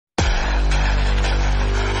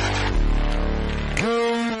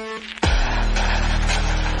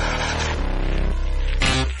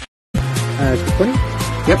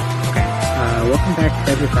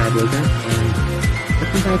Fabulous, and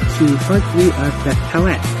welcome back to part 3 of the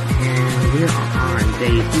palette. And we're on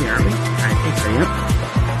day 3, are we? I think so, yep.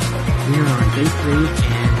 We're on day 3,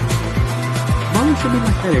 and volume should be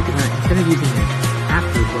much better, because instead of using the app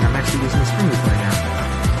record, I'm actually using the screen recorder now.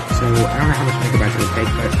 So I don't know how much megabytes it'll take,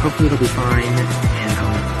 but hopefully it'll be fine, and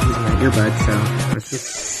I'm using my earbuds, so let's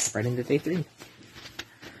just right into day 3.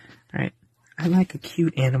 Alright, I'd like a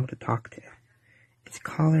cute animal to talk to. Its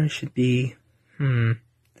collar should be,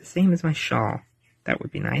 the same as my shawl. That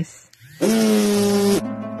would be nice.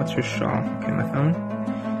 What's your shawl? Okay, my phone.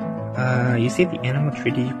 You say the animal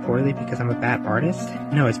treated you poorly because I'm a bad artist?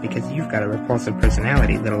 No, it's because you've got a repulsive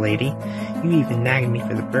personality, little lady. You even nagged me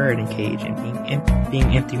for the bird in cage and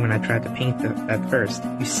being empty when I tried to paint that first.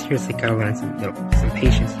 You seriously gotta learn some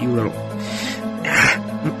patience, you little...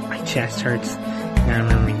 my chest hurts. Now I'm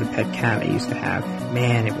remembering the pet cat I used to have.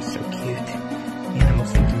 Man, it was so cute. Animals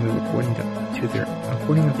seem to move according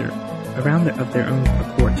of their own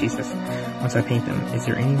accord. Jesus. Once I paint them, is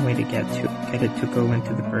there any way to get it to go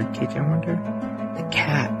into the bird cage, I wonder? The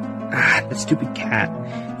cat. The stupid cat.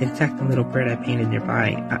 It attacked the little bird I painted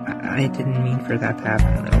nearby. I didn't mean for that to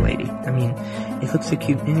happen, little lady. I mean, it looks so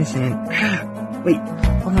cute and innocent. Wait,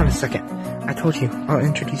 hold on a second. I told you, I'll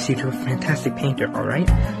introduce you to a fantastic painter, alright?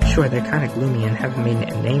 Sure, they're kinda gloomy and haven't made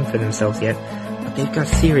a name for themselves yet, but they've got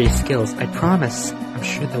serious skills, I promise. I'm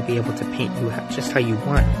sure they'll be able to paint you just how you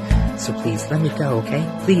want. So please, let me go, okay?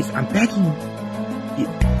 Please, I'm begging you.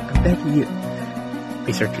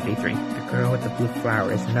 Researcher Day 3. The girl with the blue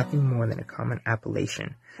flower is nothing more than a common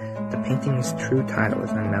appellation. The painting's true title is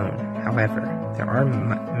unknown. However, there are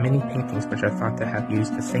many paintings which are thought to have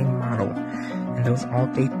used the same model, and those all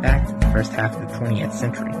date back to the first half of the 20th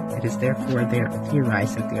century. It is therefore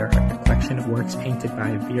theorized that they are a collection of works painted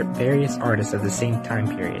by various artists of the same time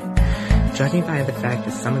period. Judging by the fact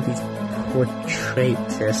that some of these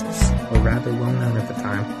portraitists were rather well known at the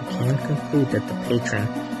time, we can conclude that the patron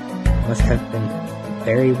must have been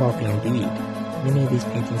very wealthy indeed. Many of these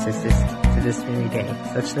paintings exist to this very day,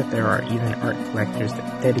 such that there are even art collectors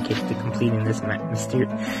dedicated to completing this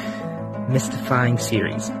mystifying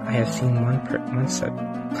series. I have seen one such...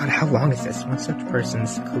 God, how long is this? One such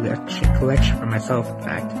person's collection for myself, in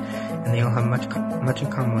fact, and they all have much in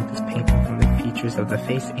common with this painting, from the features of the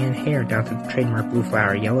face and hair down to the trademark blue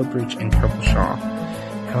flower, yellow breech, and purple shawl.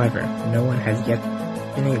 However, no one has yet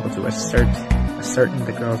been able to ascertain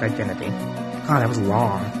the girl's identity. God, that was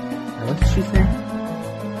long. What did she say?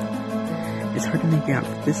 It's hard to make out,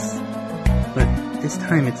 but this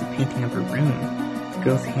time it's a painting of her room. The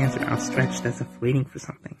girl's hands are outstretched as if waiting for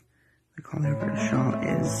something. The color of her shawl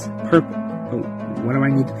is purple. Oh, what do I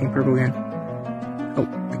need to paint purple again? Oh,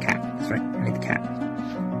 the cat. That's right, I need the cat.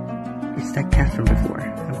 It's that cat from before.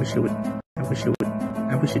 I wish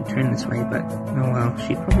it'd turn this way, but oh well,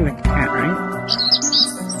 she'd probably like a cat, right?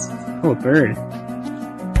 Oh, a bird.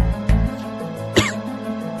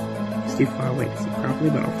 It's too far away to see properly,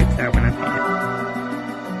 but I'll fix that when I paint it.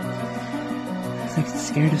 It's like it's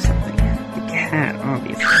scared of something. The cat,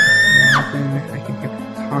 obviously. Now then, I can hear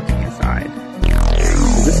people talking inside. Oh,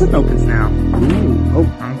 this one opens now. Ooh, oh,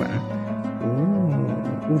 wrong button.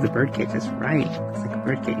 Ooh, the birdcage, that's right. Looks like a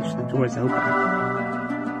birdcage. The door's open.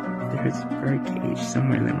 There's a birdcage.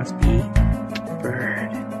 Somewhere there must be a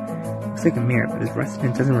bird. Looks like a mirror, but it's rusted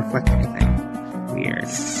and doesn't reflect anything. Weird.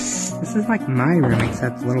 This is like my room,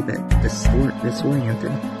 except a little bit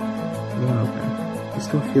disoriented. It won't open. It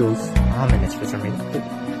still feels ominous for some reason.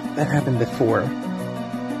 That happened before.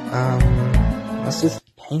 Let's just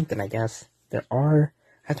paint them, I guess. I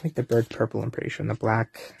have to make the bird purple, I'm pretty sure, and the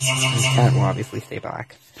black, and the cat will obviously stay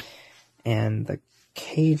black. And the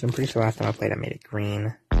cage, I'm pretty sure last time I played I made it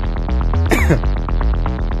green.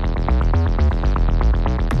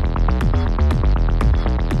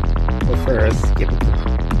 Well, first, give it the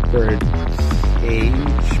bird cage.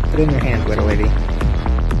 Put it in your hand, little lady.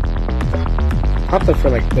 Pop the for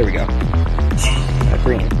there we go.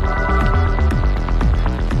 Green.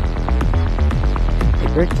 A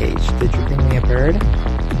bird cage. Did you bring me a bird?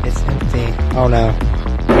 It's empty. Oh no.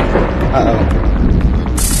 Uh-oh.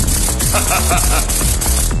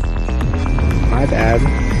 My bad.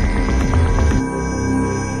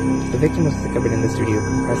 The victim was discovered in the studio,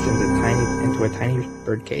 compressed into a tiny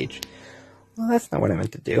bird cage. Well, that's not what I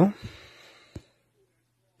meant to do.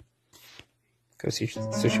 So she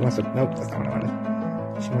wants a... Nope, that's not what I wanted.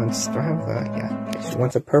 She wants... Do I have a... Yeah. Okay, she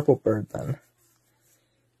wants a purple bird, then.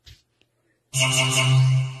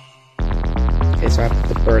 Okay, so I have to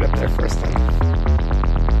put the bird up there first, then.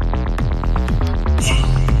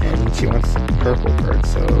 And she wants a purple bird,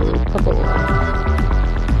 so... Purple.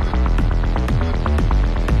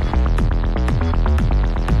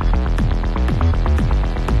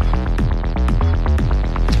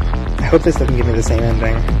 hope this doesn't give me the same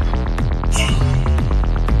ending.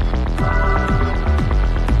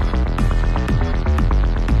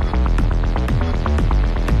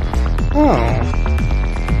 Oh.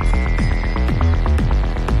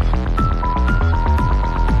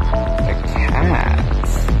 The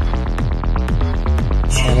cats.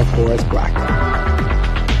 And of course, black.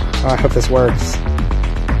 Oh, I hope this works.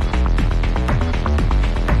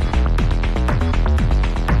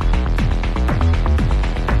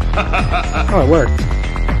 Oh, it worked.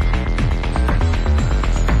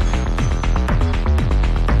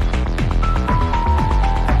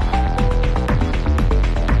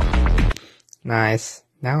 Nice.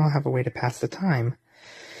 Now I'll have a way to pass the time.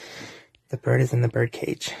 The bird is in the bird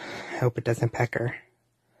cage. I hope it doesn't peck her.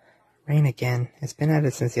 Rain again. It's been at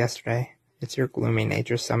it since yesterday. It's your gloomy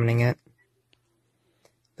nature summoning it.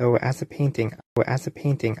 Though as a painting,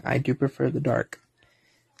 I do prefer the dark.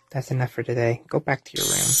 That's enough for today. Go back to your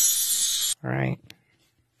room. Alright.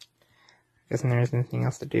 Guessing there isn't anything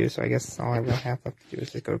else to do, so I guess all I really have left to do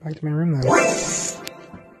is just go back to my room then. My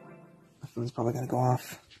phone's probably gonna go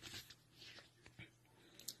off.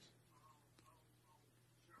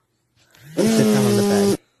 Sit down on the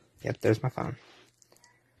bed. Yep, there's my phone.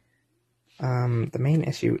 The main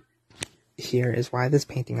issue here is why this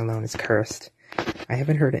painting alone is cursed. I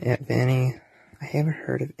haven't heard of any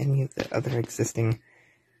of the other existing,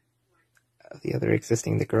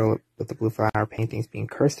 the girl with the blue flower paintings being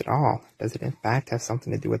cursed at all. Does it in fact have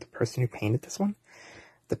something to do with the person who painted this one?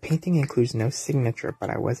 The painting includes no signature, but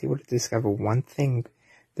I was able to discover one thing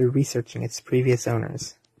through researching its previous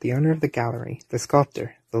owners. The owner of the gallery, the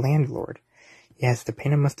sculptor, the landlord. Yes, the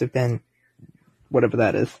painter must have been whatever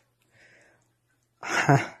that is.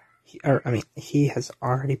 He has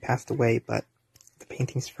already passed away, but the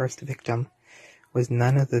painting's first victim was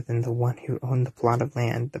none other than the one who owned the plot of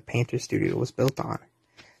land the painter's studio was built on.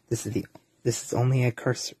 This is only a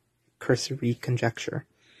cursory conjecture,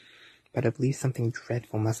 but I believe something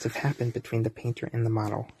dreadful must have happened between the painter and the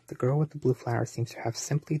model. The girl with the blue flower seems to have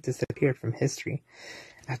simply disappeared from history.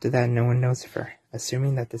 After that, no one knows of her.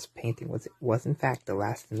 Assuming that this painting was in fact the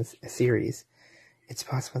last in this series, it's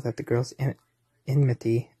possible that the girl's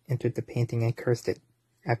enmity entered the painting and cursed it,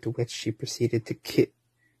 after which she proceeded to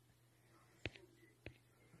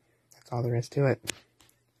That's all there is to it.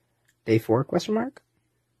 Day 4, question mark?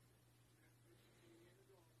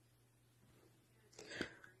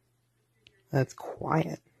 That's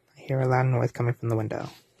quiet. I hear a loud noise coming from the window.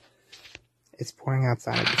 It's pouring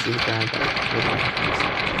outside. I can see the ground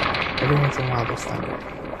every once in a while there's thunder.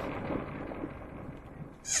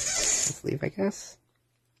 Let's leave, I guess.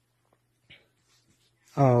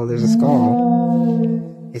 Oh, there's a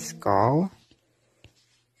skull. A skull?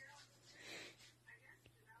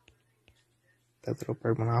 That little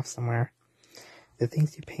bird went off somewhere. The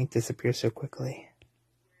things you paint disappear so quickly.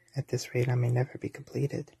 At this rate, I may never be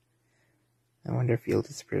completed. I wonder if you'll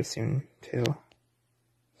disappear soon, too.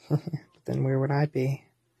 But then where would I be?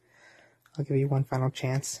 I'll give you one final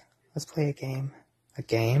chance. Let's play a game. A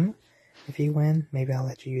game? If you win, maybe I'll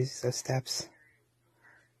let you use those steps.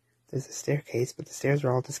 There's a staircase, but the stairs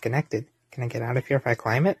are all disconnected. Can I get out of here if I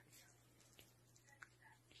climb it?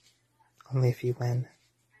 Only if you win.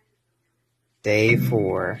 Day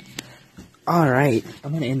 4. Alright,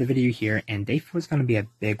 I'm going to end the video here, and day 4 is going to be a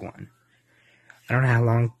big one. I don't know how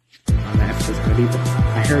long the episode's going to be, but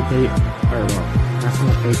I heard last time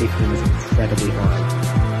I played day 4 was incredibly hard.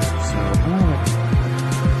 So,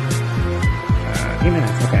 even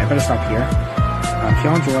that's okay, I better stop here. If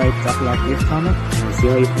y'all enjoyed, drop a like, leave a comment, and I'll see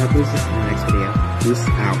you later in the next video. Peace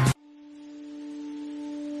out.